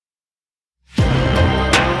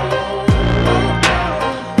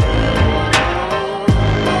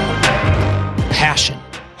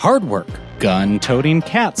hard work, gun-toting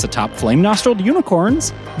cats atop flame-nostriled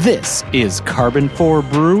unicorns. This is Carbon 4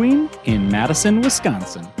 Brewing in Madison,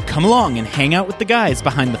 Wisconsin. Come along and hang out with the guys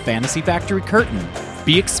behind the Fantasy Factory curtain.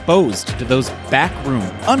 Be exposed to those backroom,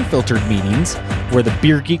 unfiltered meetings where the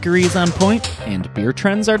beer geekery is on point and beer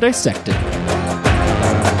trends are dissected.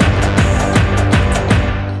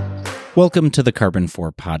 Welcome to the Carbon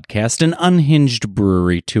 4 podcast, an unhinged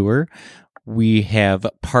brewery tour. We have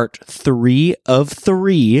part 3 of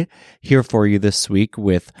 3 here for you this week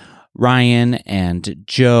with Ryan and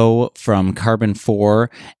Joe from Carbon 4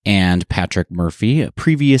 and Patrick Murphy,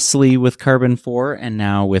 previously with Carbon 4 and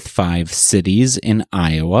now with 5 Cities in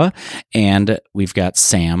Iowa. And we've got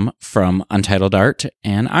Sam from Untitled Art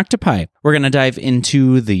and Octopi. We're going to dive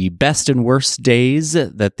into the best and worst days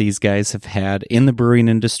that these guys have had in the brewing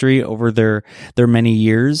industry over their many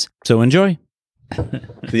years. So enjoy.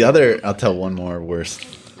 I'll tell one more worst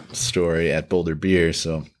story at Boulder Beer.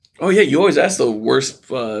 So, oh yeah, you always ask the worst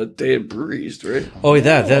day at breweries, right? Oh,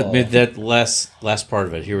 yeah, that last part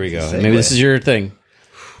of it. Here we go. Segue. Maybe this is your thing.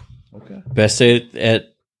 Okay. Best day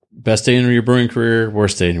in your brewing career,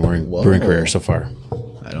 worst day in your brewing career so far.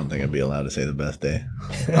 I don't think I'd be allowed to say the best day.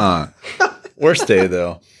 Worst day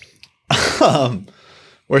though.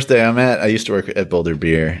 Worst day I used to work at Boulder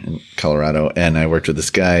Beer in Colorado, and I worked with this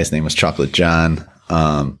guy. His name was Chocolate John,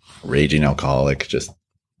 raging alcoholic, just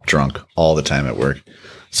drunk all the time at work.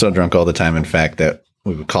 So drunk all the time, in fact, that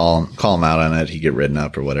we would call him out on it. He'd get written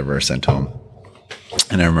up or whatever, or sent home.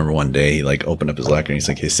 And I remember one day he opened up his locker and he's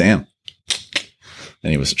like, "Hey, Sam."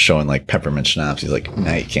 And he was showing peppermint schnapps. He's like,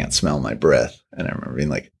 "Now you can't smell my breath." And I remember being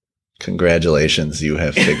like, "Congratulations, you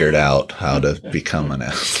have figured out how to become an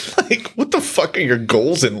ass." What the fuck are your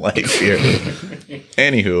goals in life here?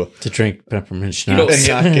 Anywho. To drink peppermint schnapps. And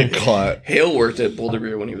not get caught. Hale worked at Boulder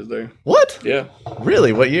Beer when he was there. What? Yeah.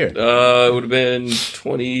 Really? What year? It would have been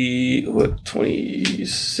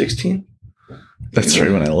 2016? That's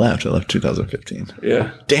right when I left. I left 2015.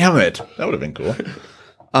 Yeah. Damn it. That would have been cool.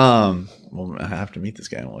 Well, I have to meet this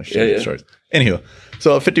guy. I want to share his stories. Anywho,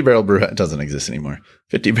 so a 50 barrel brew it doesn't exist anymore.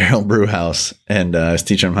 50 barrel brew house, and I was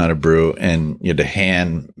teaching them how to brew, and you had to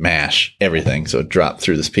hand mash everything, so it dropped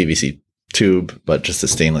through this PVC tube, but just a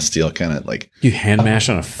stainless steel kind of You hand mash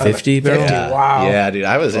on a 50 barrel? Yeah. Wow. Yeah, dude,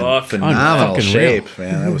 I was in phenomenal shape,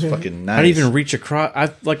 man. That was fucking nice. How do you even reach across?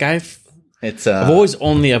 I've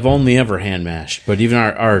only ever hand mashed, but even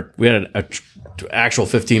we had a actual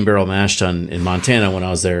 15 barrel mash tun in Montana when I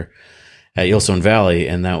was there at Yellowstone Valley,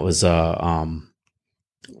 and that was it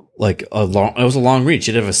was a long reach.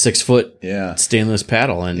 You'd have a 6-foot stainless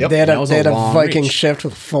paddle, and they had a Viking reach. shift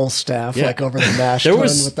with full staff, over the mash there tun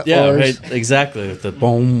was with the oars. Right, exactly, with the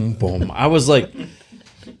boom boom. I was like,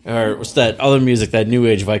 or what's that other music? That New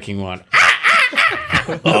Age Viking one.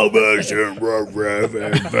 Gong.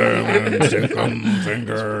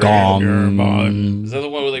 Is that the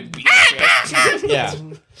one where they beat Yeah.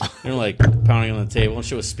 They're pounding on the table and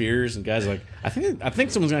shit with spears, and guys are like, I think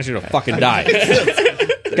someone's actually gonna fucking die.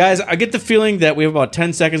 Guys, I get the feeling that we have about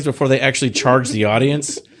 10 seconds before they actually charge the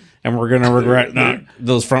audience, and we're gonna regret not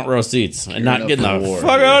those front row seats and not getting the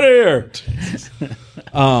fuck out of here.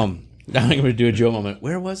 Now I'm going to do a Joe moment.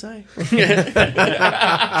 Where was I?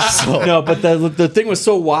 No, but the thing was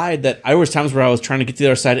so wide that there was times where I was trying to get to the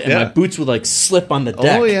other side, and my boots would slip on the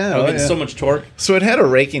deck. Oh, yeah. I was getting so much torque. So it had a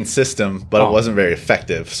raking system, but it wasn't very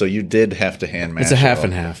effective. So you did have to hand mash. It's a half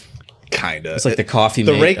and half. Kind of. It's like the coffee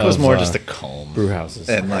The mate rake was of, more just a comb. Brew houses.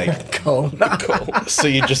 And Comb. so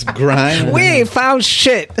you just grind. We ain't found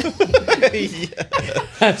shit.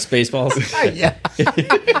 Spaceballs. Yeah.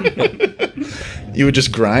 You would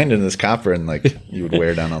just grind in this copper, and you would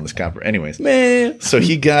wear down all this copper. Anyways, Man. so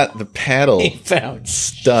he got the paddle He found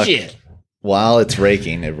stuck shit. while it's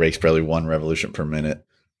raking. It rakes probably 1 revolution per minute.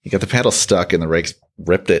 He got the paddle stuck, and the rakes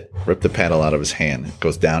ripped the paddle out of his hand. It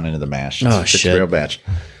goes down into the mash. Oh, It's shit. a real batch.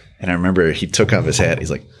 And I remember he took off his hat.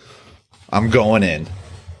 He's like, "I'm going in."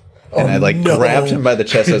 And I grabbed him by the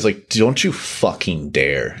chest. I was like, "Don't you fucking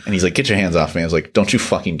dare." And he's like, "Get your hands off me." I was like, "Don't you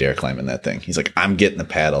fucking dare climb in that thing." He's like, "I'm getting the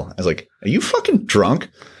paddle." I was like, "Are you fucking drunk?"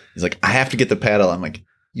 He's like, "I have to get the paddle." I'm like,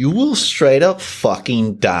 "You will straight up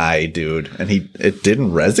fucking die, dude." And it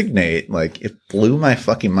didn't resonate. It blew my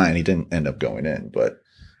fucking mind. He didn't end up going in, but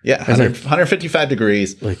yeah, 155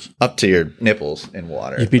 degrees up to your nipples in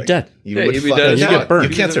water. You'd be dead. You'd be dead. You get burned.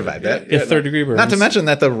 You can't survive that. Get third degree burns. Not to mention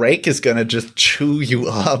that the rake is going to just chew you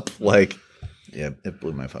up Yeah, it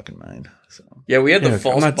blew my fucking mind. So Yeah, we had the Yeah,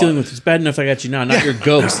 false. I'm not dealing with. It's bad enough I got you now. Not your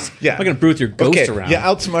ghost. Yeah. I'm not gonna brew with your ghost around. You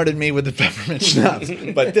outsmarted me with the peppermint schnapps,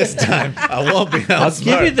 but this time I won't be outsmarted.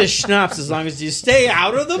 I'll give you the schnapps as long as you stay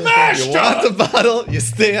out of the mash You tub. want the bottle, you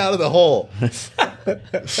stay out of the hole.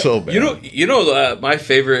 So bad. My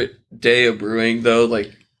favorite day of brewing though,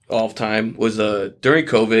 like all time, was during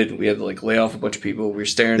COVID. We had to like lay off a bunch of people. We were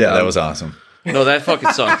staring. Yeah, down. that was awesome. No, that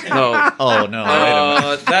fucking sucked. No, Oh no! wait a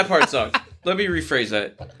minute. that part sucked. Let me rephrase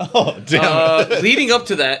that. Oh damn! Leading up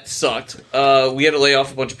to that sucked. We had to lay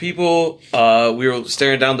off a bunch of people. We were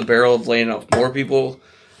staring down the barrel of laying off more people.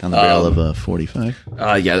 Down the barrel of 45.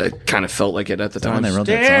 Yeah, that kind of felt like it at the When time. they wrote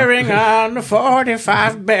that song. Staring on the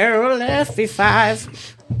 45 barrel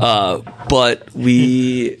FE5. But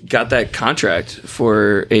we got that contract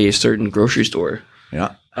for a certain grocery store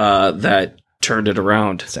Yeah, that turned it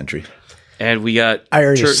around, Century. and we got. I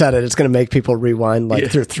already said it. It's going to make people rewind like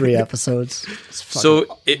through 3 episodes. It's fucking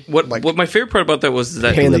So what my favorite part about that was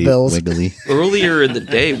that paying the bills. Wiggly. earlier in the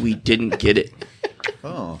day we didn't get it.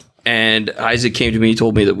 Oh, And Isaac came to me and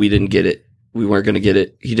told me that we didn't get it. We weren't going to get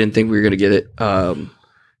it. He didn't think we were going to get it.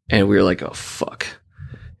 And we were like, oh, fuck.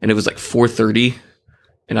 And it was like 4:30.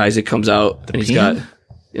 And Isaac comes out and he's PM? got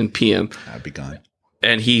in PM. I'd be gone.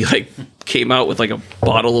 And he like came out with like a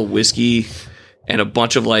bottle of whiskey and a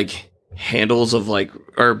bunch of like handles of like,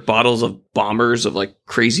 or bottles of bombers of like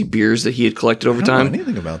crazy beers that he had collected over I don't know time.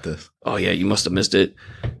 anything about this? Oh, yeah, you must have missed it.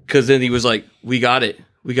 Because then he was like, we got it.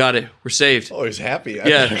 We got it. We're saved. Oh, he's happy.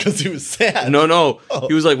 Yeah. Because he was sad. No. Oh.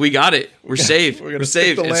 He was like, we got it. We're saved. We're gonna We're stick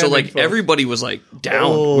saved. the And so landing, like folks. everybody was like down.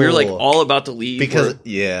 Oh. We were like all about to leave. Because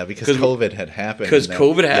We're- because 'cause- COVID had happened. because and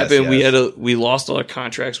COVID yes, happened, yes. we lost all our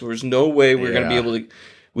contracts. There was no way we were going to be Yeah. able to.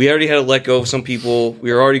 We already had to let go of some people.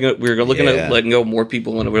 We were looking Yeah. at letting go of more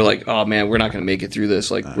people, and we were like, oh man, we're not going to make it through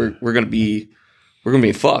this. Like we're going to be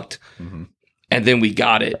fucked. Mhm. And then we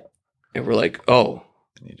got it, and we're like, oh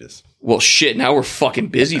And you just well, shit. Now we're fucking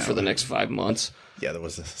busy for the next 5 months. there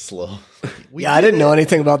was a slow. Yeah, I didn't know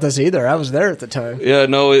anything about this either. I was there at the time. Yeah,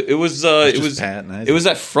 no, it was Pat and Isaac. it was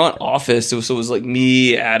that front office. It was like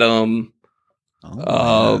me, Adam.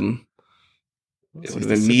 Oh, It would have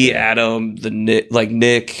been me, Adam,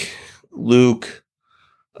 Nick, Luke.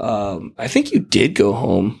 I think you did go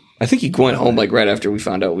home. I think you went home like right after we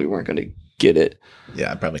found out we weren't going to get it.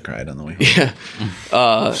 yeah, I probably cried on the way. Yeah.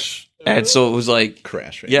 And so it was like,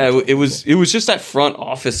 Crash. Right yeah, into it was just that front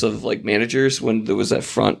office of like managers when there was that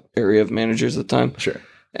front area of managers at the time. Sure.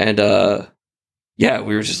 And yeah,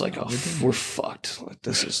 we were just like, oh, we're fucked. Like,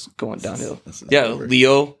 this is going downhill. This is Yeah, over.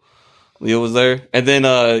 Leo was there, and then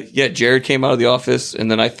Jared came out of the office, and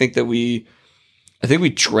then I think we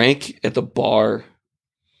drank at the bar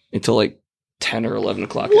until like 10 or 11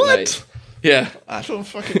 o'clock at night. Yeah, I don't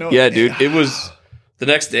fucking know. yeah, dude. It was the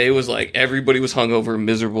next day was like everybody was hungover,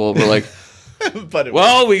 miserable. We're like, But it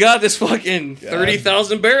well, we got this fucking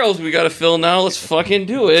 30,000 barrels we got to fill now. Let's fucking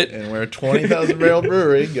do it. and we're a 20,000 barrel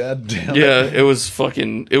brewery. God damn. Yeah, it was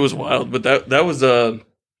wild. But that was that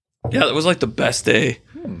was like the best day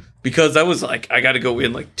because that was like I got to go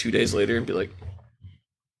in like 2 days later and be like,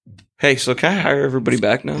 hey, so can I hire everybody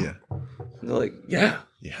back now? Yeah. And they're like, yeah,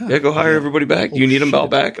 Yeah. go hire everybody back. You need them all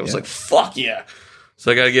shit. back. I was Yeah. like, fuck yeah.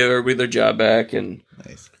 So I got to give everybody their job back, and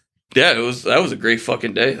Nice. yeah, that was a great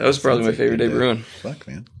fucking day. That was probably my favorite day brewing. Fuck,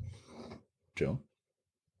 man. Joe.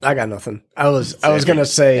 I got nothing. I was going to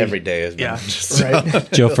say Every day is yeah, just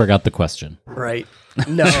right. Joe forgot the question. Right.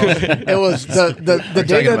 No, it was the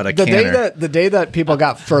day talking about a canner. the day that people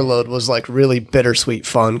got furloughed was like really bittersweet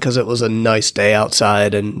fun because it was a nice day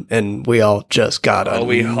outside and we all just got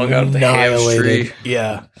we hung out at the Ham's annihilated. tree.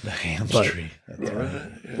 Yeah. the ham's But- tree. That's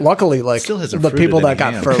right. Luckily, like Still hasn't the fruited people that any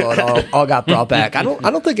got ham. furloughed all got brought back. I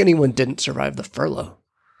don't think anyone didn't survive the furlough.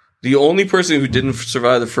 The only person who didn't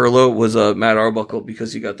survive the furlough was Matt Arbuckle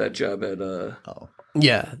because he got that job at. Oh.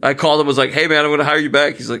 Yeah. I called him, was like, "Hey man, I'm going to hire you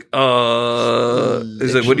back." He's like,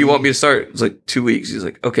 He's like, "When do you want me to start?" It's like 2 weeks. He's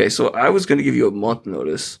like, "Okay, so I was going to give you a month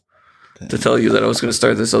notice to tell you that I was going to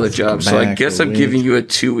start this other job. So I back guess a I'm week." giving you a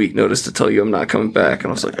 2 week notice to tell you I'm not coming back."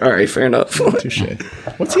 And I was like, "All right, fair enough." Touche.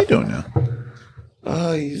 What's he doing now?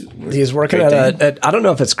 He's working at I don't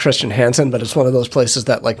know if it's Christian Hansen, but it's one of those places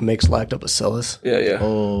that like makes lactobacillus. Yeah.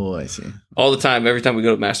 Oh, I see. All the time, every time we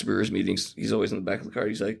go to Master Brewers meetings, he's always in the back of the car.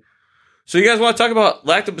 He's like, "So you guys want to talk about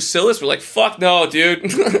lactobacillus?" We're like, "Fuck no, dude."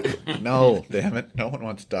 No, damn it. No one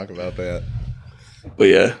wants to talk about that. But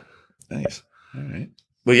yeah. Nice. All right.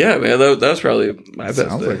 But yeah, man, that was probably my best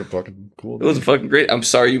Sounds day. like a fucking cool It was fucking great. I'm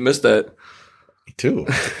sorry you missed that. Me too.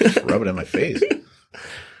 Just rub it in my face.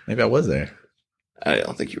 Maybe I was there. I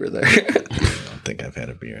don't think you were there. I don't think I've had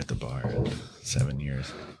a beer at the bar in 7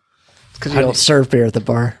 years. Because you don't serve beer at the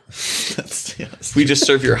bar. We just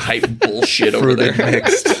serve your hype bullshit over there.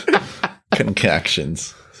 Mixed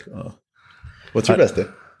concoctions. So, what's your best day?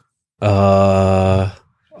 I'll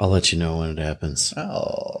let you know when it happens.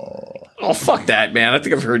 Oh, fuck that, man. I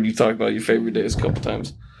think I've heard you talk about your favorite days a couple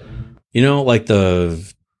times. You know, like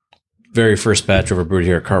the very first batch over brewed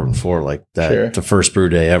here at Carbon 4, like that, Sure. the first brew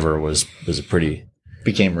day ever was a pretty...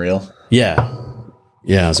 Became real. Yeah.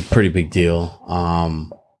 Yeah, it was a pretty big deal.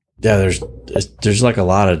 Yeah, there's like a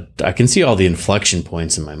lot of... I can see all the inflection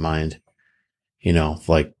points in my mind. You know,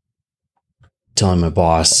 like telling my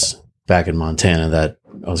boss back in Montana that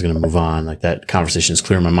I was going to move on. Like that conversation is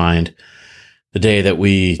clear in my mind. The day that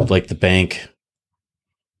we, like the bank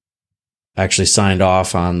actually signed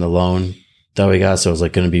off on the loan that we got, so it was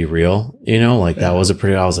like going to be real, you know, like that was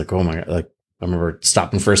I was like, oh my God, like I remember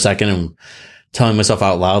stopping for a second and telling myself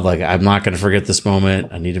out loud, like, I'm not going to forget this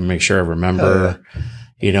moment. I need to make sure I remember,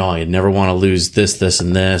 you know, I never want to lose this,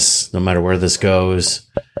 and this, no matter where this goes.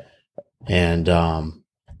 And, so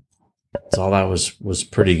all that was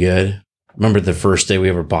pretty good. Remember the first day we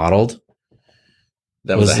ever bottled?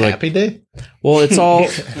 That was a like, happy day? Well, it's all,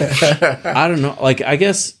 I don't know. Like, I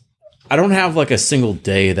guess I don't have like a single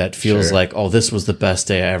day that feels like, oh, this was the best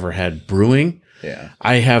day I ever had brewing. Yeah.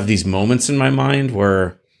 I have these moments in my mind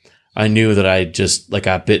where I knew that I just like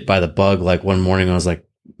got bit by the bug. Like one morning I was like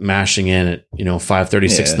mashing in at,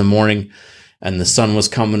 5:36 in the morning, and the sun was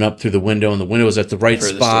coming up through the window, and the window was at the right I've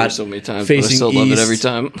heard this spot. story so many times, facing but I still love it every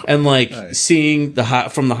time. And like seeing the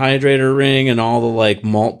hot from the hydrator ring and all the like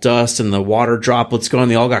malt dust and the water droplets going,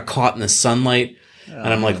 they all got caught in the sunlight.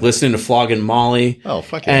 And I'm like listening to Flogging Molly. Oh,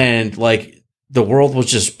 fuck yeah. And like the world was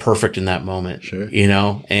just perfect in that moment, Sure.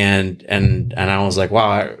 And I was like, wow,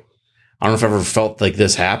 I don't know if I've ever felt like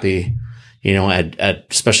this happy, at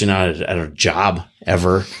especially not at a job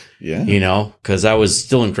ever. Yeah. Because I was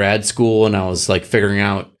still in grad school and I was like figuring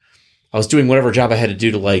out, I was doing whatever job I had to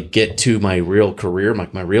do to like get to my real career,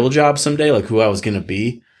 like my real job someday, like who I was going to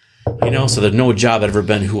be, so there's no job had ever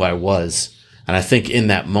been who I was. And I think in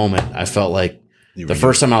that moment, I felt like the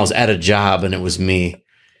first time I was at a job and it was me,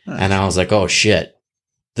 and I was like, oh shit,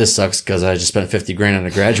 this sucks because I just spent $50,000 on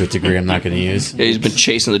a graduate degree I'm not going to use. Yeah, he's been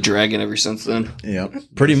chasing the dragon ever since then. Yep.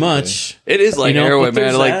 Pretty much. It is like heroin,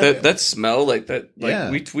 man. Like that. that smell, like that.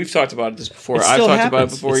 Like we've talked about this before. It I've still talked about it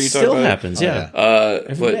happens. before. It You still talked about happens, it. yeah.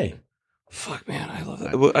 Every day. Fuck, man, I love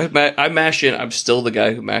that. I mash in. I'm still the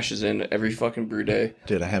guy who mashes in every fucking brew day.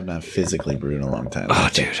 Dude, I have not physically brewed in a long time. Oh,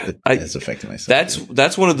 It has affected myself.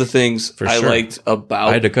 That's one of the things I liked about.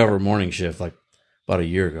 I had to cover morning shift like about a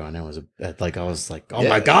year ago, and I was like, oh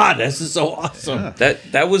my God, this is so awesome. Yeah.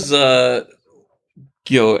 That was at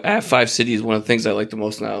 5 Cities, one of the things I like the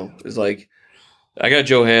most now is like, I got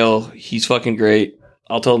Joe Hale. He's fucking great.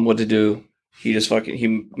 I'll tell him what to do. He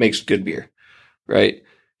makes good beer, right?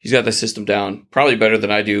 He's got the system down, probably better than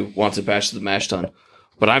I do once it bashes the mash tun.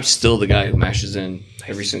 But I'm still the guy who mashes in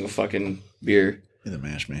every single fucking beer. You're the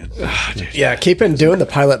mash man. Yeah, keeping doing the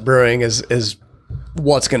pilot brewing is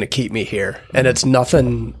what's going to keep me here. And it's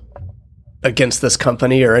nothing against this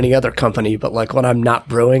company or any other company, but like when I'm not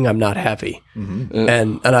brewing, I'm not happy. Mm-hmm.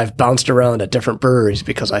 And I've bounced around at different breweries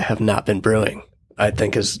because I have not been brewing. I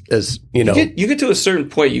think is you get to a certain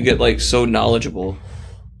point, you get like so knowledgeable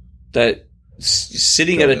that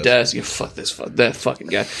sitting at a desk, fuck that fucking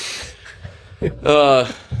guy.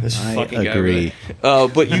 This fucking guy. Really.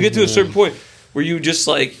 But you get to a certain point where you just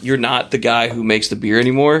like, you're not the guy who makes the beer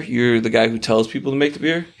anymore. You're the guy who tells people to make the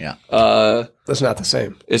beer. Yeah. That's not the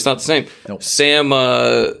same. It's not the same. Nope.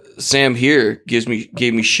 Sam here gave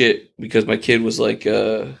me shit because my kid was like,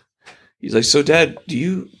 he's like, so Dad, do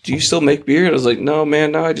you still make beer? And I was like, no,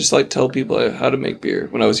 man, no, I just like tell people how to make beer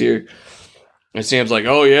when I was here. And Sam's like,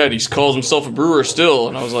 oh yeah, and he calls himself a brewer still.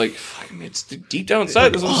 And I was like, fuck, it's deep down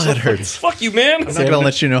inside. That hurts. Fuck you, man. I'm not gonna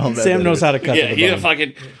let you know how bad Sam knows how to cut. Yeah, he didn't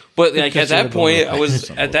fucking. But like at that point,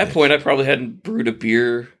 I probably hadn't brewed a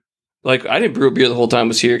beer. Like I didn't brew a beer the whole time I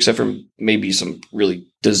was here, except for maybe some really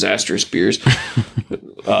disastrous beers.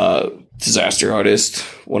 Disaster Artist,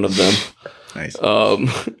 one of them. Nice.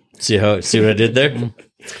 See what I did there?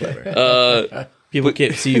 It's clever. People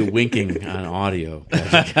can't see you winking on audio.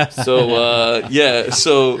 But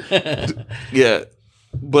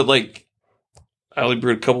like, I only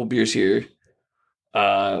brewed a couple beers here.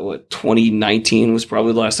 2019 was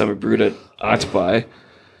probably the last time I brewed at Octopi.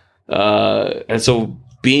 And so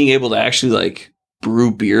being able to actually like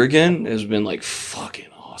brew beer again has been like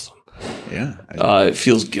fucking awesome. Yeah. It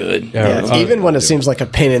feels good. Yeah, even when it seems like a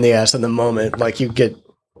pain in the ass in the moment, like you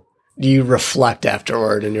you reflect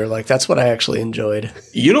afterward and you're like, that's what I actually enjoyed.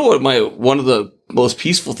 You know what one of the most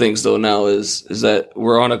peaceful things though now is that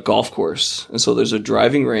we're on a golf course. And so there's a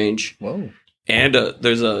driving range. Whoa. And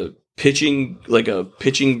there's a pitching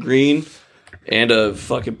green and a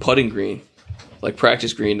fucking putting green. Like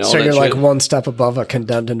practice green and all So that you're shit. like one step above a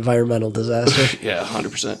condemned environmental disaster. Yeah,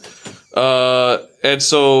 100%. And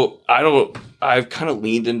so I've kind of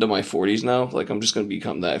leaned into my 40s now. Like I'm just going to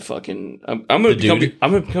become that fucking, I'm going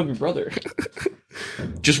to become your brother.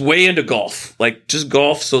 Just way into golf. Like just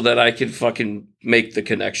golf so that I can fucking make the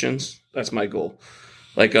connections. That's my goal.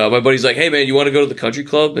 Like my buddy's like, hey man, you want to go to the country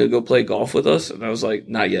club and go play golf with us? And I was like,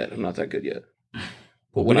 not yet. I'm not that good yet.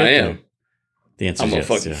 But when I am, the answer I'm is a yes.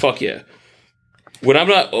 fucking Yeah. fuck yeah. When I'm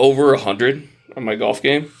not over 100 on my golf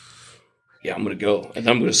game, yeah, I'm going to go. And then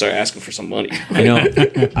I'm going to start asking for some money. You know,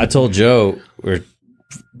 I told Joe we're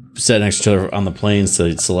sitting next to each other on the planes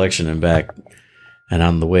to selection and back. And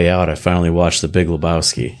on the way out, I finally watched The Big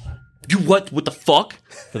Lebowski You what? What the fuck?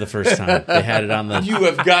 for the first time. They had it on the. You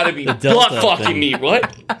have got to be butt Delta fucking thing. me.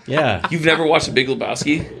 What? Yeah. You've never watched The Big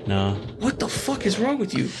Lebowski? No. What the fuck is wrong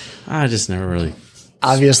with you? I just never really.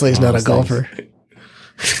 Obviously, he's not a those golfer.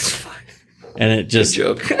 And it just.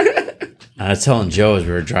 Joke. I was telling Joe as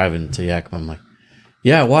we were driving to Yakima, I'm like,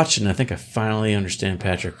 yeah, I watched it and I think I finally understand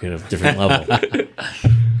Patrick at a different level.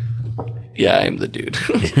 Yeah, I am the dude.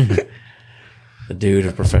 The dude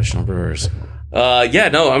of professional brewers. Yeah,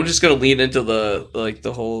 no, I'm just gonna lean into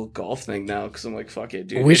the whole golf thing now because I'm like, fuck it,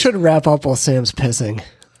 dude. We should wrap up while Sam's pissing.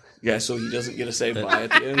 Yeah, so he doesn't get to say bye at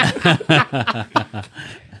the end.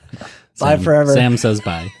 Bye forever. Sam says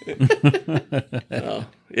bye.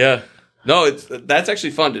 Yeah, no, that's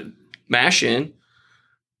actually fun to mash in,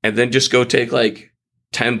 and then just go take like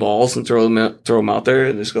 10 balls and throw them out there,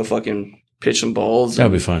 and just go fucking pitch some balls.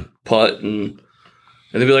 That'd and be fun. putt and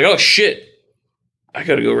then be like, oh shit, I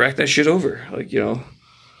gotta go rack that shit over. Like, you know,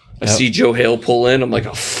 I see Joe Hale pull in, I'm like,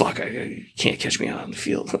 oh fuck, I can't catch me out on the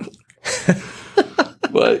field.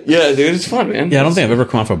 But yeah, dude, it's fun, man. Yeah, I don't think I've ever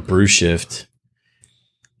come off a brew shift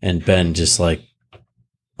and been just like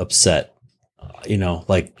upset. You know,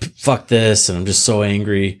 like fuck this, and I'm just so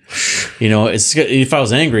angry. You know, if I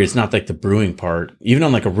was angry, it's not like the brewing part. Even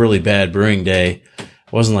on like a really bad brewing day, I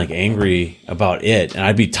wasn't like angry about it, and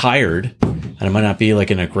I'd be tired, and I might not be like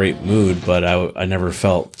in a great mood, but I never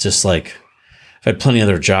felt just like I've had plenty of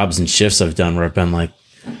other jobs and shifts I've done where I've been like,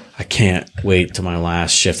 I can't wait to my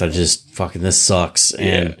last shift. I just fucking this sucks,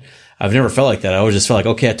 and I've never felt like that. I always just felt like,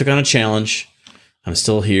 okay, I took on a challenge. I'm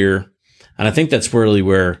still here, and I think that's really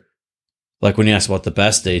where. Like when you ask about the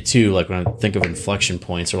best day too, like when I think of inflection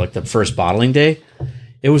points or like the first bottling day,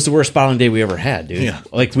 it was the worst bottling day we ever had, dude. Yeah,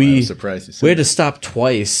 like I was surprised you said we had to stop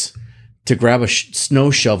twice to grab a snow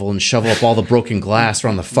shovel and shovel up all the broken glass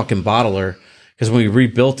around the fucking bottler. Because when we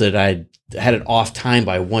rebuilt it, I had it off time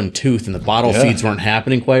by one tooth and the bottle feeds weren't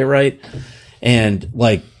happening quite right. And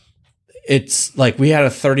like, it's like we had a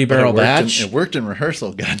 30 barrel batch. It worked in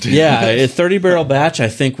rehearsal, goddamn. Yeah, a 30 barrel batch. I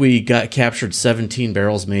think we captured 17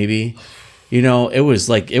 barrels maybe. You know, it was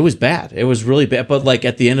bad. It was really bad. But like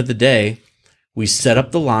at the end of the day, we set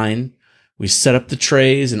up the line, we set up the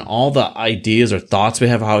trays and all the ideas or thoughts we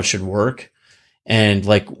have how it should work. And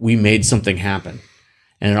like we made something happen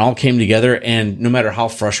and it all came together. And no matter how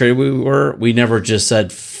frustrated we were, we never just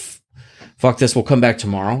said, fuck this, we'll come back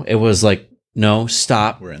tomorrow. It was like, no,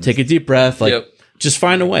 stop, take a deep breath. Like just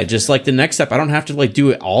find a way. Just like the next step. I don't have to like do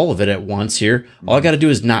it all of it at once here. All I got to do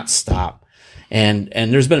is not stop. And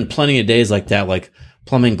there's been plenty of days like that, like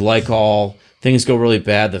plumbing glycol, things go really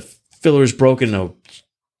bad. The filler's broken, no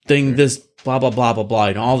thing, this blah, blah, blah, blah, blah,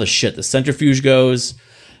 and all the shit. The centrifuge goes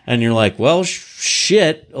and you're like, well,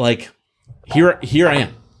 shit, like here I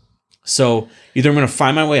am. So either I'm going to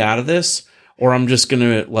find my way out of this or I'm just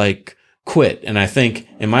going to like quit. And I think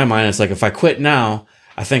in my mind, it's like, if I quit now,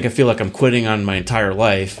 I feel like I'm quitting on my entire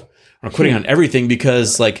life. I'm quitting on everything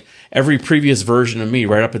because like every previous version of me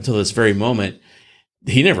right up until this very moment,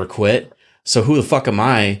 he never quit. So who the fuck am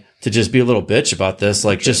I to just be a little bitch about this?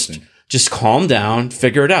 Like just calm down,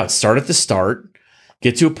 figure it out. Start at the start,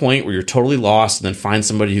 get to a point where you're totally lost and then find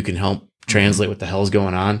somebody who can help translate what the hell is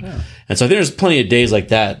going on. Yeah. And so I think there's plenty of days like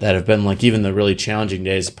that have been like even the really challenging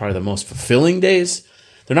days, probably the most fulfilling days.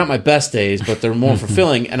 They're not my best days, but they're more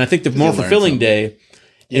fulfilling. And I think the more fulfilling day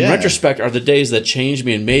in retrospect are the days that changed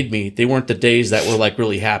me and made me. They weren't the days that were like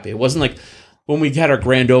really happy. It wasn't like when we had our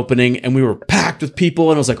grand opening and we were packed with people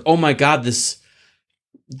and it was like, oh my God,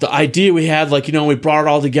 the idea we had, like, you know, we brought it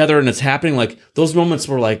all together and it's happening. Like those moments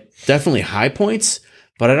were like definitely high points,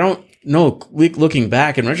 but I don't looking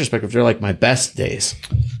back in retrospect, they're like my best days.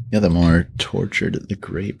 Yeah, the more tortured the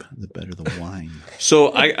grape, the better the wine.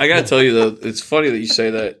 So I gotta tell you though, it's funny that you say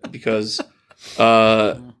that because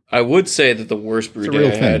I would say that the worst brew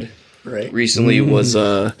day I had recently was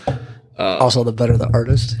also the better the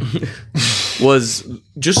artist. was,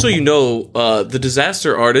 just so you know, the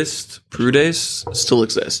Disaster Artist brew days still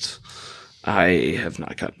exist. I have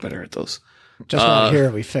not gotten better at those. Just not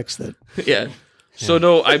here. We fixed it. Yeah. So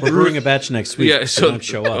no, We're brewing a batch next week. Yeah, so don't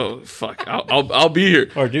show up. Oh fuck, I'll be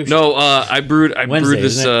here. Or do no, I brewed Wednesday,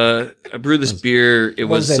 this beer. It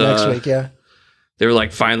was Wednesday next week. Yeah. They were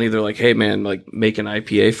like, finally, they're like, hey man, like make an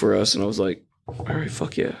IPA for us, and I was like, all right,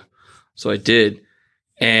 fuck yeah. So I did,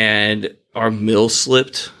 and our mill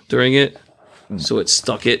slipped during it, so it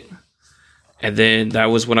stuck it, and then that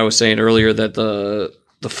was when I was saying earlier that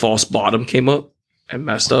the false bottom came up and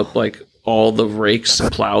messed up like all the rakes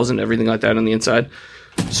and plows and everything like that on the inside.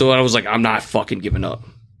 So I was like, I'm not fucking giving up,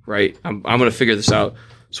 right? I'm gonna figure this out.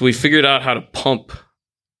 So we figured out how to pump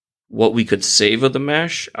what we could save of the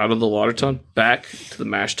mash out of the lauter tun back to the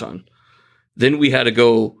mash tun. Then we had to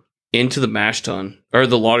go into the mash tun or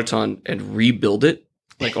the lauter tun and rebuild it.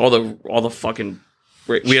 Like all the fucking,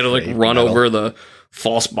 we had to like run over the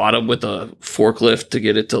false bottom with a forklift to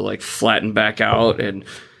get it to like flatten back out. And,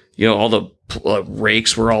 you know, all the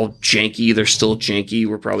rakes were all janky. They're still janky.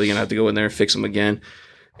 We're probably going to have to go in there and fix them again.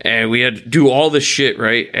 And we had to do all this shit,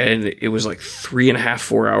 right? And it was like 3.5,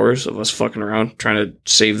 4 hours of us fucking around trying to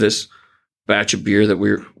save this batch of beer that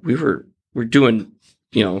we're doing,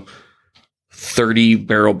 you know, 30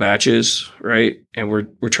 barrel batches, right? And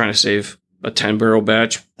we're trying to save a 10 barrel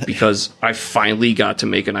batch because I finally got to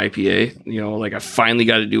make an IPA, you know, like I finally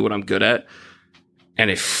got to do what I'm good at, and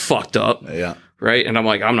it fucked up. Yeah. Right. And I'm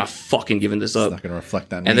like, I'm not fucking giving this up. It's not going to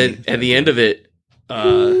reflect on and me. then at the end of it,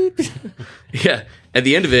 yeah, at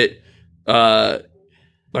the end of it,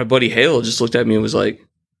 my buddy Hale just looked at me and was like,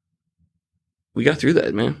 we got through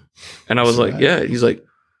that, man. And I was like, yeah. He's like,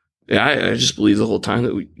 yeah, I just believed the whole time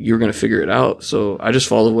that you were going to figure it out. So I just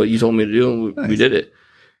followed what you told me to do, and we did it.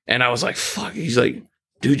 And I was like, fuck. He's like,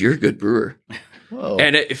 dude, you're a good brewer. Whoa.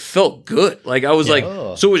 And it felt good. Like I was like,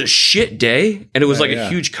 so it was a shit day, and it was like a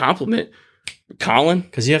huge compliment. Colin,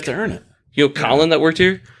 because you have to earn it. You know, Colin that worked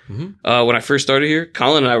here when I first started here.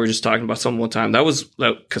 Colin and I were just talking about something one time. That was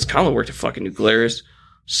because Colin worked at fucking New Glarus.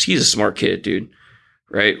 He's a smart kid, dude.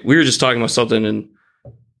 Right? We were just talking about something, and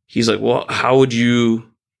he's like, "Well, how would you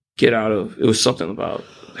get out of?" It was something about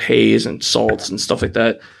haze and salts and stuff like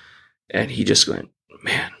that. And he just went,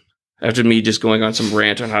 "Man." After me just going on some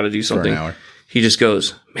rant on how to do something, he just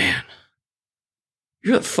goes, "Man,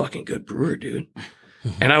 you're a fucking good brewer, dude."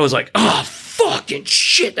 And I was like, "Oh, fucking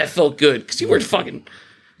shit, that felt good," because he worked fucking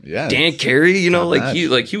Dan Carey, you know, like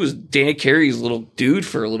he was Dan Carey's little dude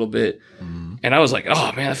for a little bit, and I was like,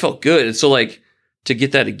 "Oh man, that felt good." And so like to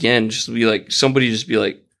get that again, just to be like somebody just be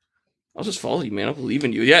like, "I'll just follow you, man. I believe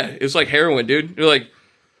in you." Yeah, it was like heroin, dude. You're like,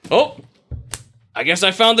 "Oh, I guess I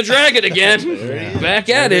found the dragon again. Back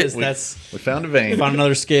at it." We found a vein. Found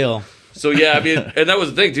another scale. So yeah, I mean, and that was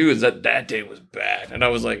the thing too, is that day was bad, and I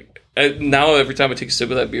was like. Now every time I take a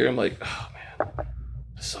sip of that beer, I'm like, oh man,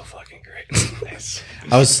 that's so fucking great. Nice.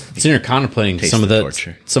 I was sitting here contemplating some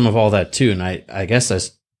of all that too, and I guess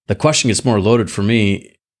the question gets more loaded for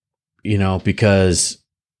me, you know, because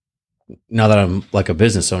now that I'm like a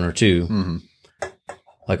business owner too,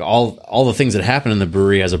 like all the things that happen in the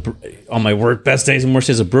brewery on my best days and worst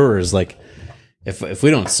days as a brewer is like, if we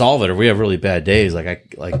don't solve it or we have really bad days, like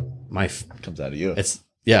my comes out of you. It's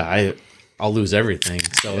I'll lose everything.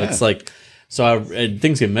 So it's like,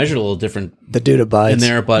 things get measured a little different. The dude abides in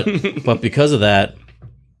there, but because of that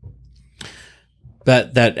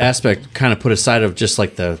aspect kind of put aside of just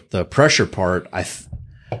like the pressure part, I've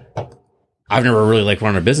never really like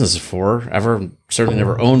run a business before. Certainly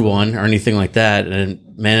never owned one or anything like that,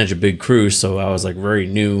 and manage a big crew. So I was like very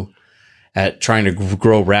new at trying to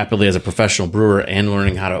grow rapidly as a professional brewer and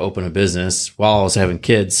learning how to open a business while I was having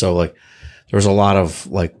kids. So like there was a lot of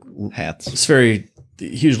like hats. It's very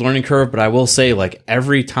huge learning curve, but I will say like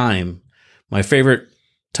every time, my favorite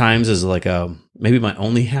times is like maybe my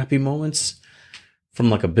only happy moments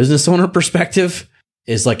from like a business owner perspective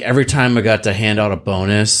is like every time I got to hand out a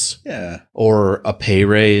bonus or a pay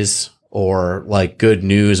raise or like good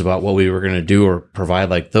news about what we were going to do or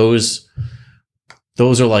provide. Like those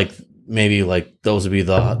are like maybe like those would be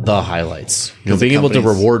the highlights. You know, being able to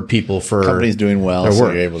reward people for companies doing well, so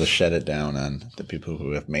you're able to shed it down on the people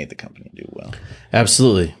who have made the company do well.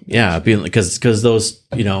 Absolutely, yeah. Being because those,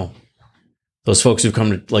 you know, those folks who've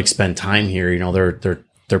come to like spend time here, you know,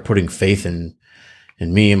 they're putting faith in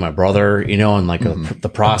me and my brother, you know, and like the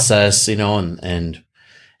process, you know, and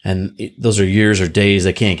those are years or days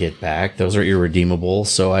I can't get back. Those are irredeemable.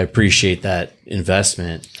 So I appreciate that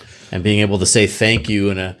investment and being able to say thank you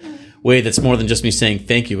in a way that's more than just me saying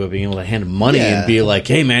thank you, but being able to hand money and be like,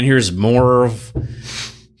 hey man, here's more of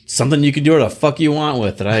something you can do what the fuck you want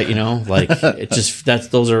with it. You know, like it just,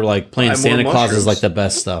 those are like playing Santa Claus is like the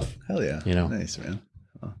best stuff. Hell yeah. You know, nice, man.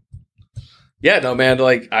 Yeah, no, man.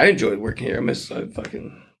 Like I enjoyed working here. I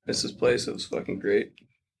fucking miss this place. It was fucking great.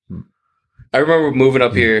 I remember moving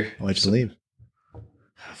up here. Why'd you leave?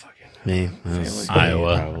 me, Family.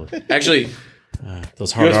 Iowa. Actually,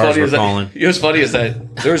 those hard R's were calling. You know what's funny is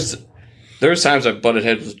that there's times I butted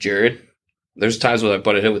heads with Jared. There's times when I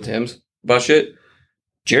butted head with him about shit.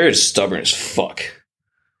 Jared's stubborn as fuck.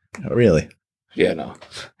 Oh, really? Yeah, no.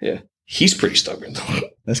 Yeah. He's pretty stubborn though.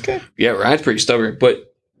 This guy? Yeah, Ryan's pretty stubborn,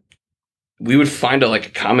 but we would find a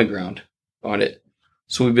common ground on it.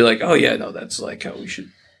 So we'd be like, oh yeah, no, that's like how we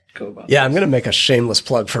should go about it. Yeah, I'm going to make a shameless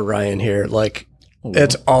plug for Ryan here. Like,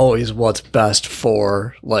 it's always what's best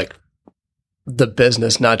for, like, the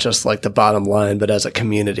business, not just, like, the bottom line, but as a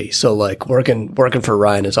community. So, like, working for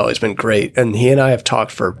Ryan has always been great. And he and I have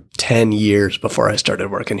talked for 10 years before I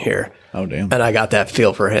started working here. Oh, damn. And I got that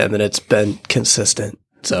feel for him, and it's been consistent.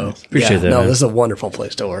 So, Appreciate that, no, man. this is a wonderful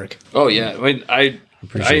place to work. Oh yeah. I mean, I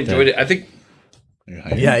enjoyed it. I think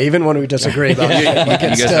Yeah, even when we disagree about it, you can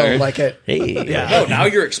guys still hired? like it. Hey, oh, now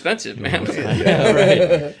you're expensive, man. yeah,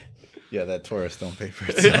 right. Yeah, that tourist don't pay for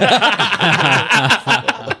itself.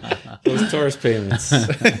 Those tourist payments.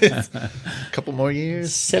 A couple more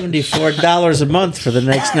years. $74 a month for the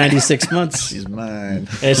next 96 months. She's mine.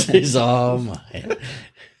 It's all mine.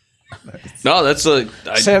 No, that's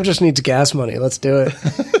Sam just needs gas money. Let's do it.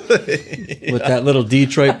 With that little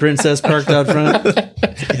Detroit princess parked out front.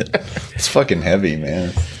 It's fucking heavy, man.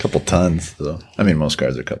 A couple tons, though. I mean, most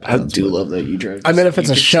cars are a couple I tons. do but love that you drive. I mean, if it's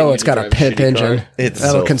a show, it's got a pimp engine. That'll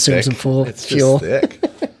so consume thick. some fuel. It's fuel. just thick.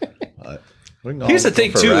 But we can Here's all the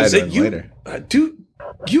thing go for a too: ride is that one you later.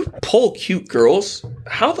 you pull cute girls.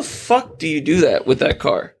 How the fuck do you do that with that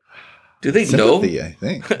car? Do they Sympathy, I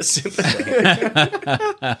think. know?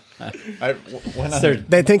 When I,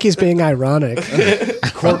 They think he's being ironic.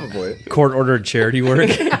 probably. Court ordered charity work.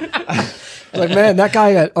 Like, man, that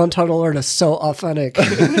guy at Untitled Alert is so authentic.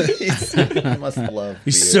 He must love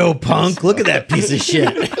He's beer. so punk. Look at that piece of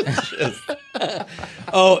shit.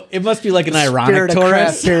 Oh, it must be like an ironic Spirit of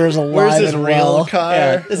craft tourist. beer is Where's alive his and real well. car?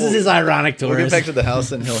 Yeah, this is his ironic We'll get tourist. back to the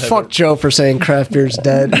house and he'll have Fuck Joe for saying craft beer's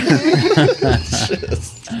dead.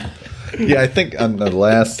 Yeah, I think on the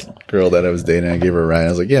last girl that I was dating, I gave her a ride. I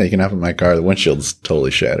was like, yeah, you can hop in my car. The windshield's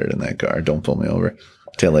totally shattered in that car. Don't pull me over.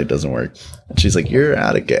 Taillight doesn't work. And she's like, you're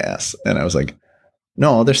out of gas. And I was like,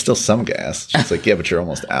 no, there's still some gas. She's like, yeah, but you're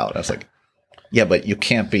almost out. I was like, yeah, but you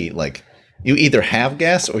can't be like, you either have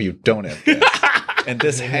gas or you don't have gas. And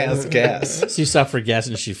this has gas. So you stopped for gas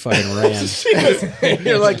and she fucking ran.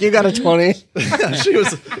 You're like, you got a 20.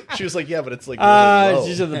 She was like, yeah, but it's like really low.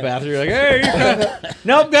 She's in the bathroom. Like, hey,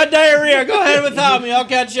 nope, got diarrhea. Go ahead without me. I'll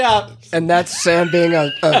catch up. And that's Sam being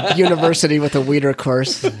a university with a weeder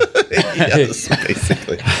course. Yes,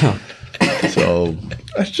 basically. So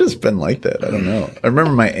it's just been like that. I don't know. I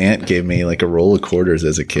remember my aunt gave me like a roll of quarters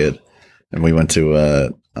as a kid, and we went to a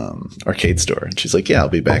arcade store. And she's like, "Yeah, I'll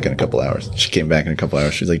be back in a couple hours." She came back in a couple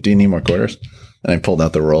hours. She's like, "Do you need more quarters?" And I pulled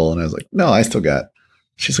out the roll, and I was like, "No, I still got."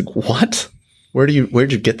 She's like, "What? Where'd you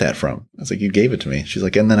get that from?" I was like, "You gave it to me." She's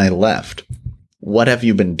like, "And then I left. What have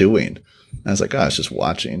you been doing?" I was like, "Oh, I was just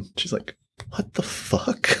watching." She's like, what the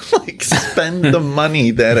fuck? Like, spend the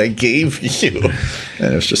money that I gave you.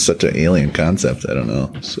 And it was just such an alien concept. I don't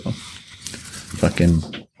know. So, fucking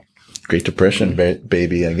Great Depression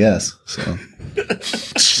baby, I guess. So,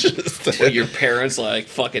 What, your parents like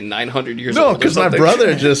fucking 900 years no, old? because my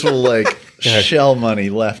brother just will like shell money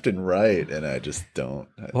left and right, and I just don't.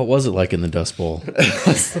 What was it like in the Dust Bowl?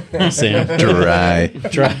 Sam? Dry.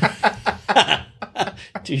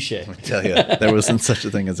 Touche. Tell you, there wasn't such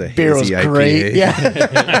a thing as a Beer was hazy great. IPA.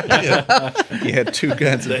 Yeah. You had two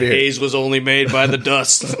kinds of The beer. haze was only made by the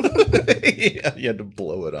dust. Yeah, you had to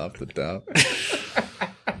blow it off the top.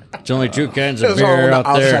 There's only two kinds It of was all on beer the out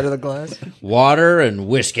outside there. of the glass. Water and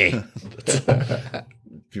whiskey.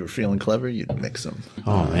 If you were feeling clever, you'd mix them.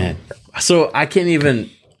 Oh, man. So I can't even,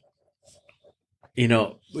 we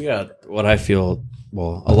got what I feel, a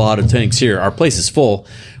lot of tanks here. Our place is full.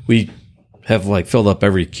 We have like filled up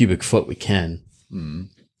every cubic foot we can.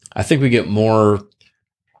 I think we get more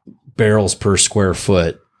barrels per square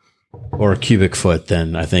foot or cubic foot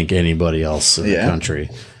than I think anybody else in the country.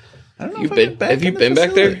 I don't know. Have you been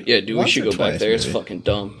back there? Yeah, dude, we Once should or go twice, back there. It's maybe. fucking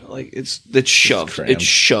dumb. Like it's shoved. crammed. It's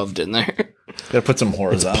shoved in there. Gotta put some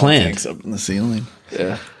horizontal planned. tanks up in the ceiling.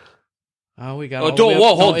 Yeah. Oh, we got. Oh, all the way up-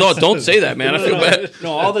 hold on! it's- Don't say that, man. I feel bad.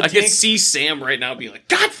 No, all the I can tanks, see Sam right now being like,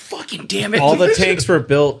 "God fucking damn it!" all the tanks were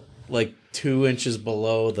built like 2 inches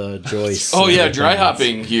below the joist. Oh yeah, dry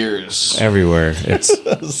hopping here is. everywhere.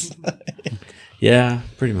 It's yeah,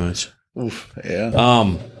 pretty much. Oof. Yeah.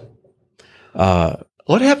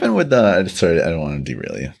 What happened with the? Sorry, I don't want to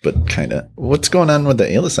derail you, but kind of. What's going on with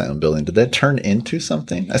the Ale Asylum building? Did that turn into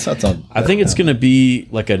something? I saw something. I think it's going to be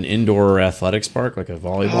like an indoor athletics park, like a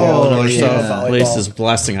volleyball Oh, or yeah. stuff. Place is the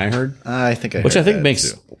last thing I heard, I think I. which heard I think that,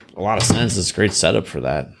 makes too. a lot of sense. It's a great setup for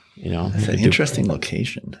that. You know, It's an interesting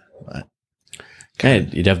location. But hey,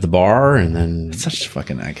 you'd have the bar, and then it's such a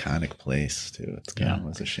fucking iconic place too. It's kind of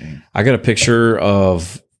was a shame. I got a picture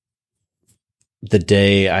of the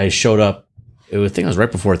day I showed up. I think it was right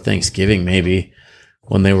before Thanksgiving, maybe,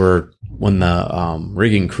 when the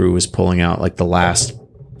rigging crew was pulling out like the last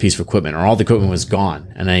piece of equipment, or all the equipment was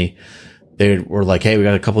gone, and they were like, "Hey, we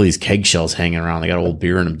got a couple of these keg shells hanging around. They got old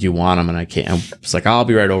beer in them. Do you want them?" And I was like, "I'll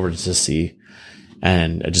be right over to see."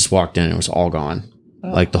 And I just walked in, and it was all gone.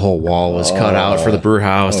 Like the whole wall was cut out for the brew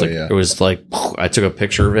house. Oh, Like yeah. it was like I took a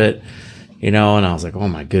picture of it, and I was like, "Oh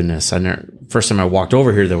my goodness!" First time I walked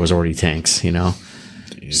over here, there was already tanks.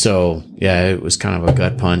 So yeah, it was kind of a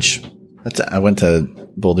gut punch. I went to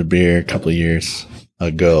Boulder Beer a couple of years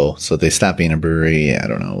ago, so they stopped being a brewery. I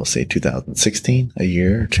don't know, we'll say 2016, a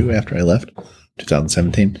year or two after I left.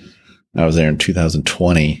 2017. I was there in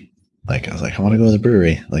 2020. Like I was like, I want to go to the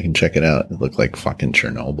brewery, like, and check it out. It looked like fucking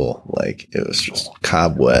Chernobyl. Like it was just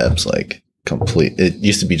cobwebs, like complete. It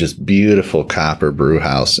used to be just beautiful copper brew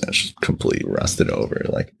house, and it's just completely rusted over.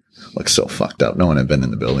 Like looks so fucked up. No one had been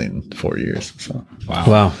in the building in 4 years. So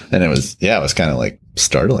Wow. and it was kind of like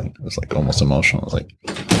startling. It was like almost emotional. I was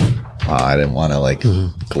like, wow, I didn't want to like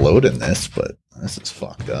gloat in this, but this is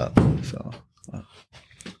fucked up.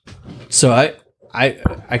 So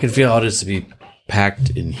I could feel how it is to be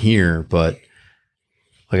packed in here, but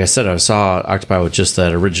like I said, I saw Octopi with just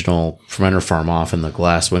that original fermenter farm off in the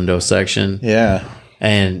glass window section, Yeah.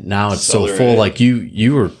 and now it's so Cellar, full. right? Like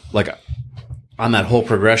you were like on that whole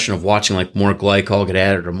progression of watching like more glycol get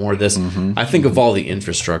added or more of this. I think of all the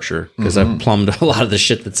infrastructure because I've plumbed a lot of the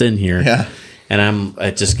shit that's in here. Yeah. And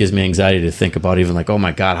it just gives me anxiety to think about even like, oh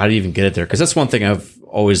my God, how do you even get it there? Because that's one thing I've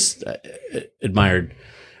always admired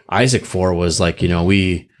Isaac for was like,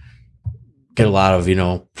 we get a lot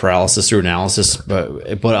of, paralysis through analysis,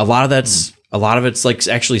 but a lot of it's like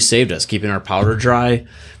actually saved us, keeping our powder dry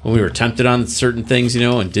when we were tempted on certain things,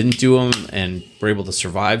 and didn't do them and were able to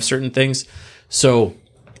survive certain things. So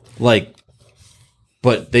like,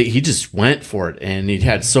 but he just went for it, and he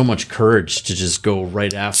had so much courage to just go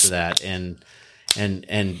right after that and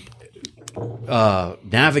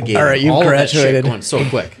navigate All right, you all of that shit graduated. going so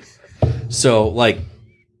quick. So like,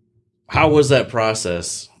 how was that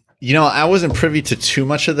process? I wasn't privy to too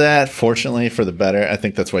much of that. Fortunately, for the better. I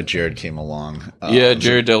think that's why Jared came along. Yeah,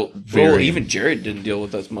 Jared dealt. very- Even Jared didn't deal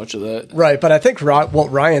with as much of that. Right, but I think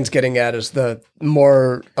what Ryan's getting at is the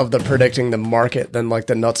more of the predicting the market than like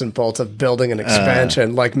the nuts and bolts of building an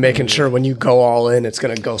expansion, like making sure when you go all in, it's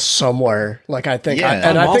going to go somewhere. Like I think, Yeah.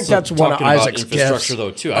 and I'm I think also that's one of talking about Isaac's infrastructure gifts.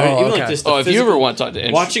 though too. Oh, Even okay. like this, the Oh, if you physical- ever want to talk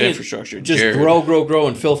to watching infrastructure, it just Jared. grow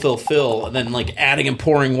and fill, and then like adding and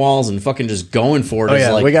pouring walls and fucking just going for it Oh is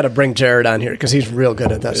yeah, like we got to bring Jared on here because he's real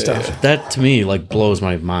good at that stuff. that to me like blows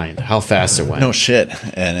my mind how fast it went. No shit.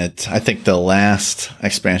 And I think the last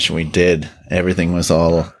expansion we did, everything was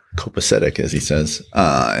all copacetic, as he says,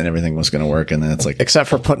 and everything was going to work. And then it's like, Except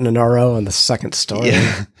for putting an RO in the second story.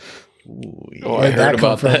 yeah. Oh, I Where'd heard that come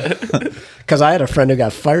about from? that. Because I had a friend who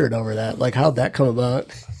got fired over that. Like, how'd that come about?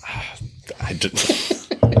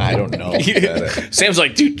 I don't know. Sam's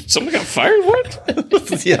like, dude, someone got fired.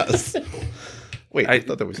 What? Yes. Wait, I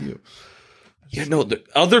thought that was you. Yeah, no.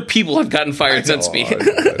 Other people have gotten fired since me. I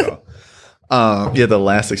know. Yeah, the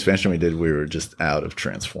last expansion we did, we were just out of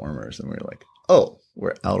Transformers, and we were like, "Oh,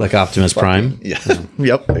 we're out." Like of Optimus Prime? Yeah.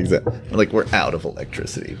 Yep. Exactly. We're like, we're out of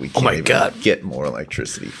electricity. We can't even get more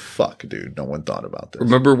electricity. Fuck, dude. No one thought about this.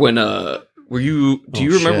 Remember when? Do you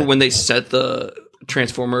remember shit. when they set the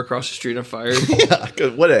transformer across the street on fire? Yeah,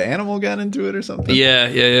 'cause what, an animal got into it or something? Yeah.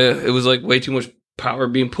 It was like way too much power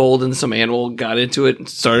being pulled, and some animal got into it and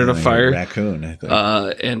started a Like fire. raccoon, I think.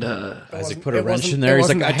 Isaac put a It wrench wasn't- in there. it He's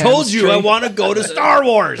like, wasn't I the told you I hamstring. want to go to Star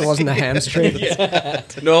Wars. It wasn't a hamstring.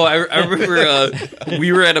 No, I remember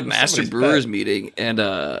we were at a master brewers meeting,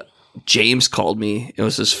 and James called me. It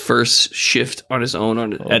was his first shift on his own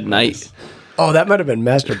at night. Oh, that might have been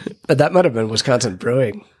That might have been Wisconsin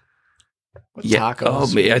Brewing. Yeah. Tacos.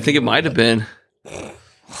 Oh, man, I think it might have been.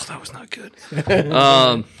 Oh, that was not good.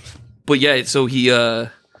 But yeah, so he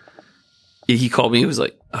called me. He was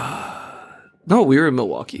like, no, we were in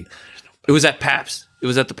Milwaukee. It was at Pabst. It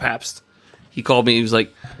was at the Pabst. He called me. He was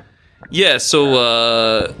like, yeah,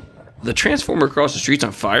 so the transformer across the street's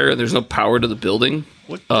on fire and there's no power to the building.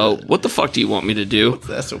 What the fuck do you want me to do? What's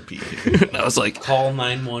the SOP? And I was like, Call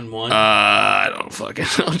 911. I don't fucking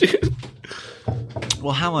know, dude.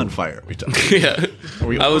 Well, how on fire are we talking? Yeah.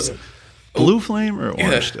 I was blue flame or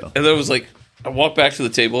orange still? And then I was like, I walked back to the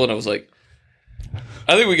table and I was like,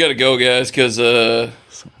 I think we got to go, guys, because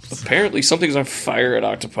apparently something's on fire at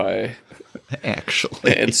Octopi.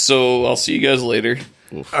 Actually. And so I'll see you guys later.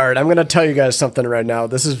 All right, I'm going to tell you guys something right now.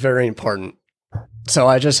 This is very important. So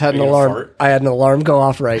I just had an you gonna alarm. fart? I had an alarm go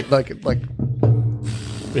off, right? Like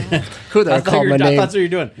who there called my name? That's what you're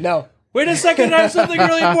doing. No. Wait a second, I have something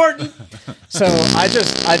really important. So I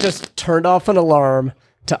just turned off an alarm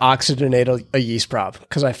to oxygenate a yeast prop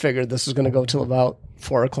because I figured this was going to go till about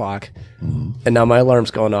 4 o'clock, and now my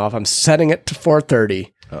alarm's going off. I'm setting it to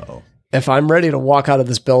 4:30. Uh-oh. If I'm ready to walk out of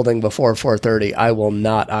this building before 4:30, I will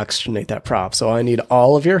not oxygenate that prop. So I need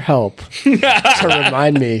all of your help to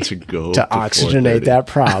remind me to oxygenate 4:30. that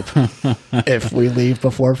prop if we leave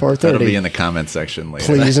before 4:30. That'll be in the comment section later.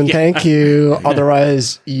 Please and thank you.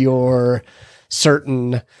 Otherwise, your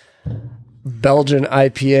certain Belgian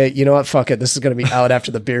IPA, you know what? Fuck it. This is going to be out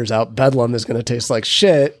after the beer's out. Bedlam is going to taste like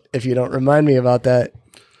shit if you don't remind me about that.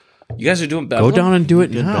 You guys are doing Bedlam? Go down and do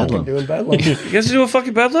it now. Bedlam. Doing Bedlam. You guys are doing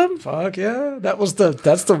fucking Bedlam? Fuck yeah. That's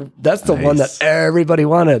the one that Nice. everybody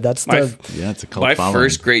wanted. That's My- the Yeah, it's a cult My following.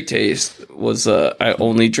 first great taste was I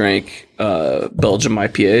only drank Belgium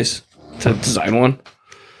IPAs to design one,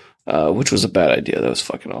 which was a bad idea. That was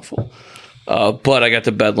fucking awful. But I got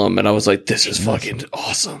to Bedlam and I was like, this is fucking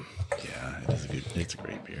awesome. Yeah, it's a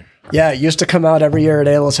great beer. Yeah, it used to come out every year at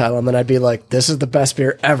Ale Asylum, and I'd be like, this is the best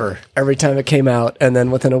beer ever, every time it came out. And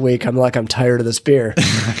then within a week, I'm like, I'm tired of this beer.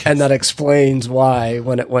 And that explains why,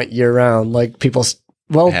 when it went year round, like people,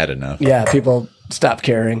 Had enough. yeah, people stopped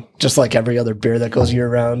caring, just like every other beer that goes year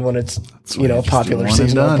round when it's, why you just do popular one and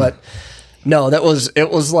seasonal. done. But no, it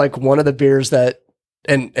was like one of the beers that,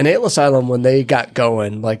 and Ale Asylum, when they got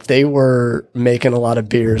going, like they were making a lot of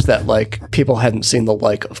beers that like people hadn't seen the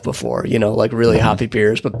like of before, like really hoppy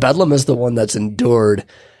beers. But Bedlam is the one that's endured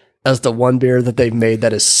as the one beer that they've made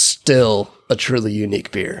that is still a truly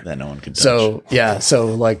unique beer. That no one can touch. So yeah, so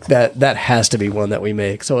like that has to be one that we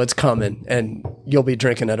make. So it's coming, and you'll be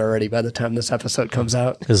drinking it already by the time this episode comes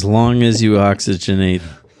out. As long as you oxygenate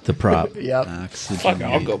the prop. Yep. Fuck,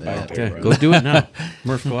 I'll go back there. Okay, go do it now.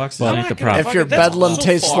 Murph, go oxygenate the prop. If your that's Bedlam so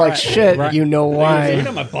tastes far. like shit, you know You're why.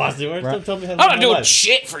 not my boss. Don't tell me how to I'm not live my doing life.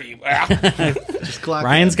 shit for you. Just clock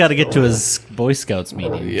Ryan's in. got to get to his Boy Scouts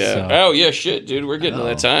meeting. Yeah. so. Oh, yeah, shit, dude. We're getting to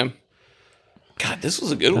that time. God, this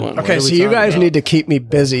was a good one. Okay, are so we you talking guys about? need to keep me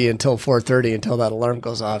busy until 4:30 until that alarm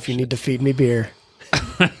goes off. You need to feed me beer.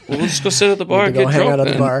 Well, we'll just go sit at the bar To and go get hang drunk. out at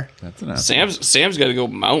the man. bar. That's enough. Sam's got to go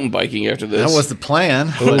mountain biking after this. That was the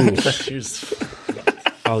plan.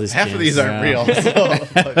 All these Half cans. of these aren't real. So,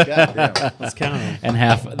 but goddamn. Let's count them.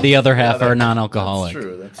 And the other half are non-alcoholic.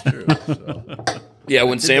 That's true. So. Yeah,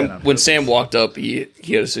 when that on when Sam walked up, he had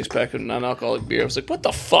a 6-pack of non-alcoholic beer. I was like, "What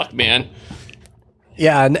the fuck, man?"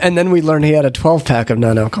 Yeah, and then we learned he had a 12-pack of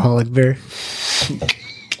non-alcoholic beer.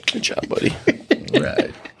 Good job, buddy.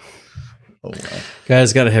 Right. Oh, wow.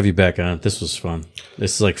 Guys, got to have you back on. This was fun.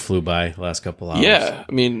 This like flew by last couple hours. Yeah,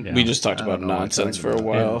 I mean, we just talked about know what nonsense for talking a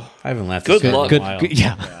while. I haven't laughed. Good this luck. good, Good- in a while. Good,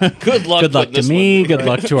 yeah. Good luck. Good luck putting to this me. one- Good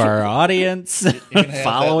luck to our audience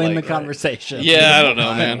following like, the conversation. Yeah, I don't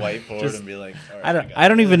know, man. Whiteboard and be like, all right, I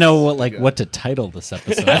don't even know what to title this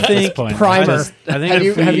episode. At this point. Primer. I think have if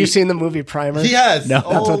you have we- you seen the movie Primer? Yes. No.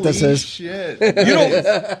 That's what this Holy is. Shit. You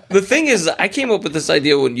know, the thing is, I came up with this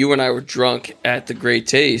idea when you and I were drunk at the Great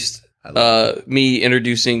Taste. Me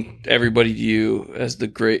introducing everybody to you as the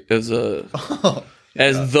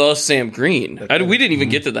the Sam Green. We didn't even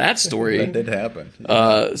get to that story. That did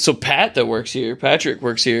happen. So Patrick works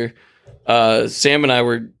here. Sam and I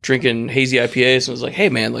were drinking hazy IPAs and was like, "Hey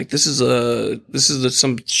man, like this is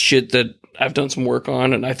some shit that I've done some work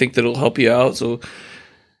on, and I think that it'll help you out. So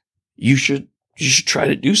you should try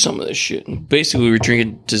to do some of this shit." And basically, we were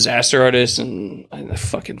drinking Disaster Artist and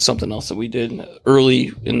fucking something else that we did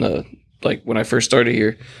early in the when I first started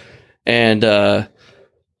here, and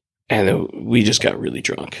then we just got really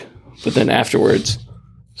drunk. But then afterwards,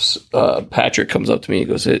 Patrick comes up to me and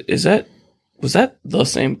goes, was that the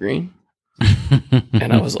Sam Green?"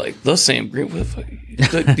 And I was like, "The Sam Green? What the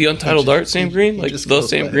fuck? The Untitled Art Sam Green? Like just the goes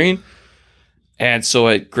Sam by. Green?" And so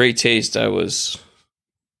at Great Taste, I was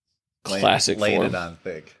classic Laying form. it on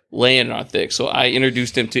thick. Laying it on thick. So I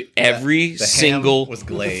introduced him to every the ham single was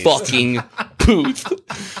glazed. fucking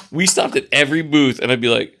booth. We stopped at every booth, and I'd be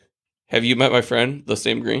like, "Have you met my friend, the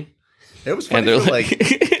same green?" It was And funny they're for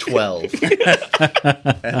like- 12.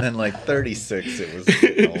 And then 36,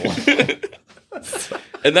 it was...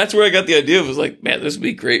 And that's where I got the idea. It was like, man, this would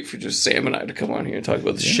be great for just Sam and I to come on here and talk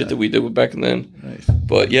about the shit that we did with back then. Nice.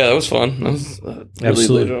 But yeah, that was fun. That was really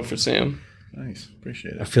Absolutely. laid it up for Sam. Nice.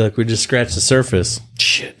 Appreciate I it. feel like we just scratched the surface.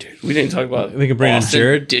 Shit, dude. We didn't talk about We can bring in Austin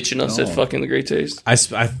Jared. ditching us at fucking The Great Taste. I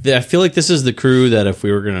feel like this is the crew that if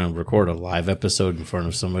we were going to record a live episode in front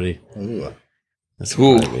of somebody, Ooh. that's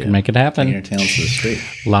Ooh. Can make it Bring your happen. talents to the street.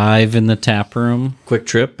 Live in the tap room. quick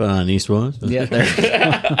trip on East West. Yeah,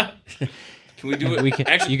 there. Can we do it? We can,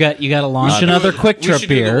 Actually, you got to launch we should another do it- quick we trip should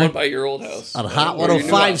do the one here. by your old house. On Hot Or your new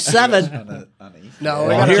house. 1057. No, we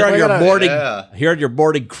Well, gotta, here on we your gotta, boarding, Yeah. here on your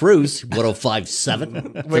boarding cruise,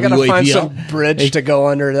 1057. we gotta find WAPL. some bridge to go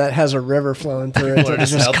under that has a river flowing through it to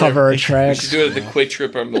just just out cover there. our We tracks. should do it at the quick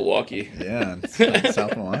trip on Milwaukee. Yeah, in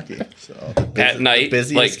South Milwaukee. So At night,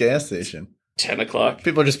 busiest like- gas station. 10 o'clock.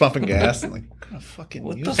 People are just pumping gas and like, what kind of fucking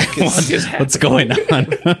What the music fuck is is happening? What's going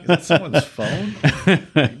on? Is that someone's phone?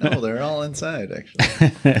 No, they're all inside,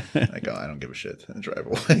 actually. Like, oh, I don't give a shit. And drive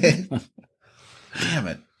away. Damn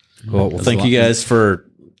it. Well, thank you guys for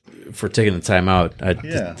taking the time out.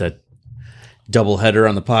 Yeah. That double header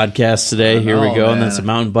on the podcast today. Here we know, go, and then man. some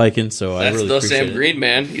mountain biking. So I That's really the appreciate Sam it. Green,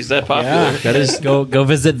 man. He's that popular. Yeah, that is go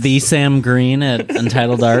visit the Sam Green at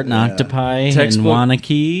Entitled Art and Octopi in Textbook-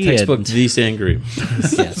 Wanakee. textbook And- the Sam Green.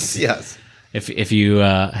 yes. Yes. If you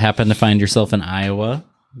happen to find yourself in Iowa,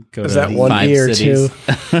 go Is to that one 5 E or cities.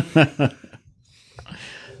 two?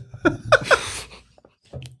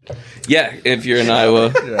 Yeah, if you're in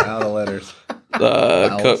Iowa, You're out of letters.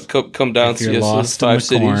 come down If you're to us. lost Five in the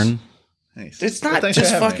cities. corn. Nice. It's Well, not thanks for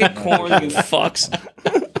just having fucking me. corn, you fucks.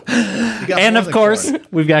 You got And more of than course, corn.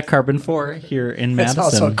 we've got Carbon 4 here in It's Madison.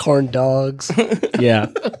 also corn dogs. Yeah.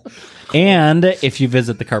 And if you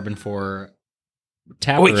visit the Carbon 4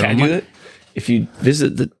 tap Oh, wait, room, can I do that? If you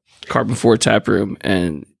visit the Carbon 4 tap room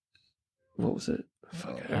and what was it? I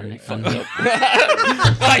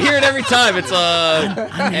hear it every time. It's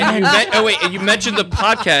and you mentioned the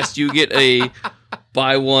podcast. You get a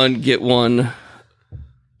buy one get one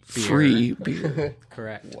free beer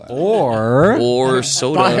correct. Or or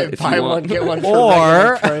soda if buy you one, want. get one for Or-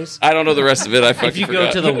 regular price. I don't know the rest of it. I if you fucking go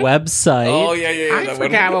forgot. to the website, Oh yeah. I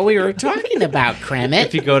forgot what we were talking about, Kremet.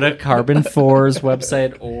 if you go to Carbon 4's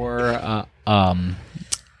website or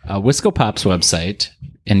Wisco Pop's website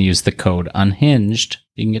and use the code Unhinged,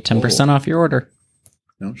 you can get 10% off your order.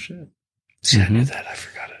 No shit. See, I knew that. I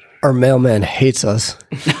forgot it. Our mailman hates us.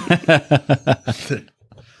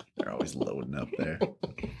 They're always loading up there.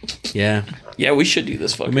 Yeah, Yeah, we should do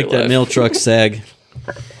this fucking make that live. mail truck sag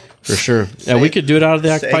for sure. Yeah, we could do it out of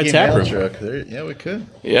the occupied Saggy tap mail room. truck. Yeah, we could.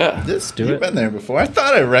 Yeah. You've been there before. I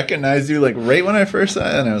thought I recognized you like right when I first saw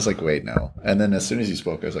it, and I was like, wait, no. And then as soon as you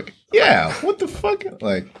spoke, I was like, yeah, what the fuck?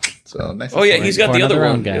 Like, so nice. Oh yeah, he's got Pour the other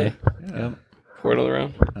another one. round, guy. Yeah. Pour another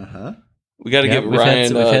round. Uh huh. We got to Yep, get we've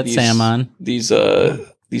Ryan. had these, Sam on. These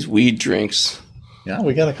weed drinks. Yeah,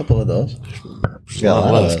 we got a couple of those. We got a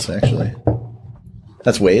lot of those actually.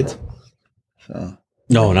 That's Wade's. So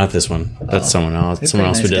No, not this one. That's someone else. He's a Someone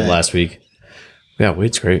else pretty we nice did guy. last week. Yeah,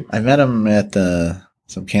 Wade's great. I met him at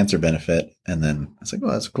some cancer benefit, and then I was like, "Oh,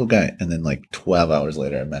 that's a cool guy." And then like 12 hours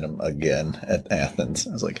later, I met him again at Athens.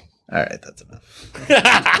 I was like, "All right, that's enough."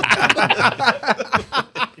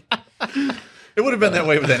 It would have been that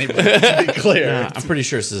way with anybody, to be clear. Yeah, I'm pretty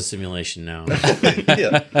sure this is a simulation now.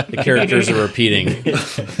 Yeah, The characters are repeating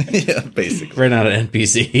yeah, basically. right out of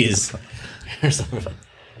NPCs. Or something.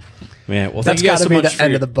 Man, well, thank That's you guys got to so be much the for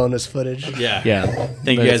end your- of the bonus footage. Yeah. Yeah.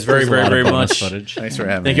 Thank you guys very, very, very much. Footage. Thanks for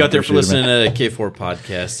having me. Thank you out there for Appreciate it, listening to the K4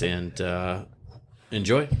 podcast and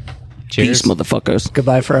enjoy. Cheers. motherfuckers.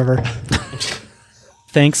 Goodbye forever.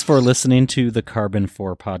 Thanks for listening to the Carbon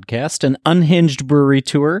 4 podcast, an unhinged brewery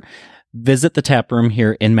tour. Visit the tap room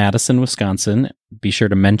here in Madison, Wisconsin. Be sure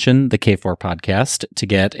to mention the K4 podcast to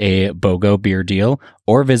get a BOGO beer deal,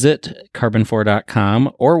 or visit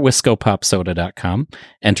carbon4.com or wiscopopsoda.com.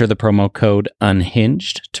 Enter the promo code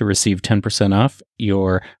Unhinged to receive 10% off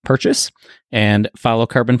your purchase, and follow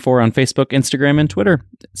Carbon 4 on Facebook, Instagram, and Twitter.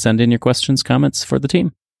 Send in your questions, comments for the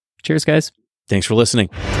team. Cheers, guys. Thanks for listening.